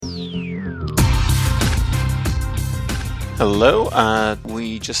Hello,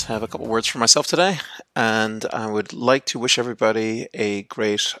 we just have a couple words for myself today, and I would like to wish everybody a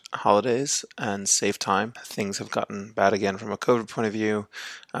great holidays and safe time. Things have gotten bad again from a COVID point of view.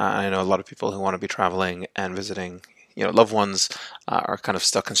 I know a lot of people who want to be traveling and visiting, loved ones are kind of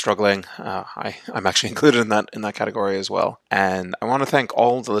stuck and struggling. I'm actually included in that category as well. And I want to thank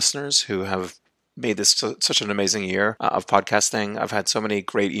all the listeners who have made this such an amazing year of podcasting. I've had so many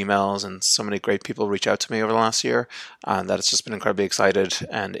great emails and so many great people reach out to me over the last year that it's just been incredibly excited,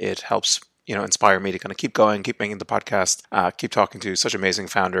 and it helps inspire me to kind of keep going, keep making the podcast, keep talking to such amazing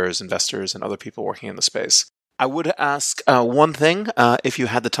founders, investors, and other people working in the space. I would ask one thing, if you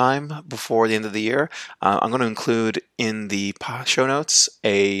had the time before the end of the year. I'm going to include in the show notes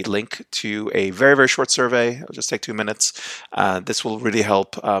a link to a very, very short survey. It'll just take 2 minutes. This will really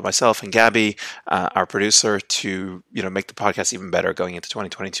help myself and Gabby, our producer, to make the podcast even better going into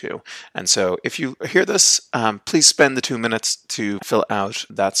 2022. And so if you hear this, please spend the 2 minutes to fill out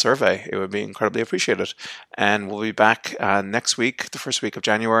that survey. It would be incredibly appreciated. And we'll be back next week, the first week of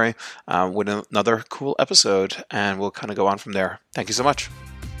January, with another cool episode. And we'll kind of go on from there. Thank you so much.